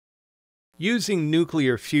Using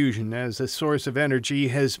nuclear fusion as a source of energy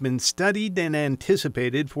has been studied and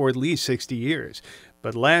anticipated for at least 60 years.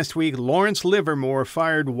 But last week, Lawrence Livermore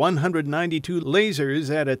fired 192 lasers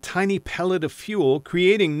at a tiny pellet of fuel,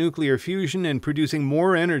 creating nuclear fusion and producing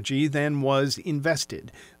more energy than was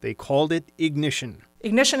invested. They called it ignition.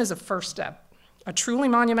 Ignition is a first step, a truly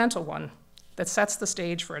monumental one, that sets the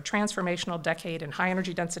stage for a transformational decade in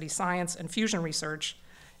high-energy density science and fusion research,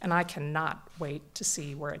 and I cannot wait to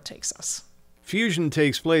see where it takes us. Fusion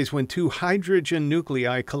takes place when two hydrogen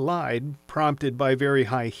nuclei collide, prompted by very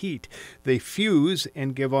high heat. They fuse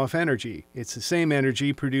and give off energy. It's the same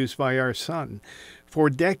energy produced by our sun.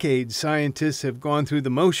 For decades, scientists have gone through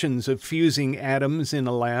the motions of fusing atoms in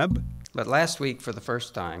a lab. But last week, for the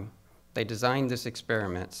first time, they designed this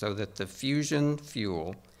experiment so that the fusion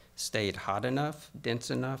fuel stayed hot enough,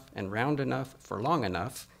 dense enough, and round enough for long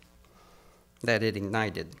enough that it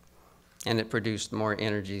ignited. And it produced more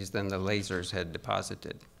energies than the lasers had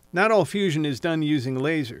deposited. Not all fusion is done using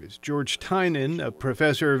lasers. George Tynan, a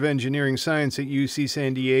professor of engineering science at UC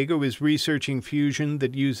San Diego, is researching fusion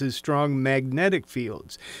that uses strong magnetic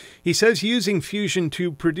fields. He says using fusion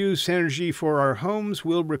to produce energy for our homes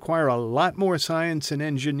will require a lot more science and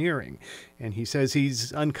engineering. And he says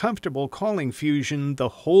he's uncomfortable calling fusion the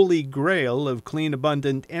holy grail of clean,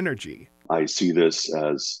 abundant energy. I see this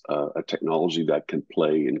as a technology that can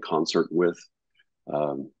play in concert with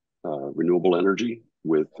renewable energy,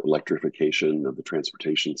 with electrification of the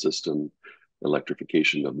transportation system,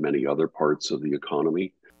 electrification of many other parts of the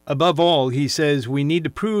economy. Above all, he says we need to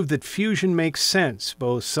prove that fusion makes sense,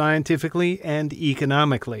 both scientifically and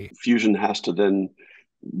economically. Fusion has to then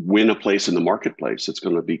win a place in the marketplace. It's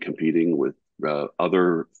going to be competing with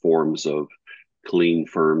other forms of clean,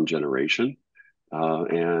 firm generation.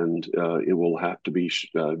 And it will have to be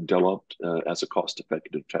developed as a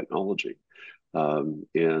cost-effective technology.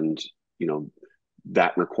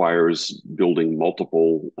 That requires building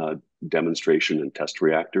multiple demonstration and test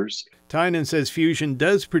reactors. Tynan says fusion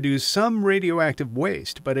does produce some radioactive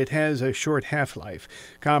waste, but it has a short half-life,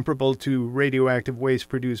 comparable to radioactive waste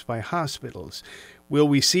produced by hospitals. Will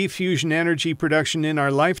we see fusion energy production in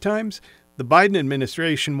our lifetimes? The Biden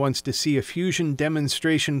administration wants to see a fusion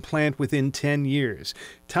demonstration plant within 10 years.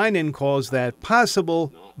 Tynan calls that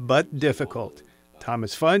possible but difficult.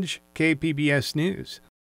 Thomas Fudge, KPBS News.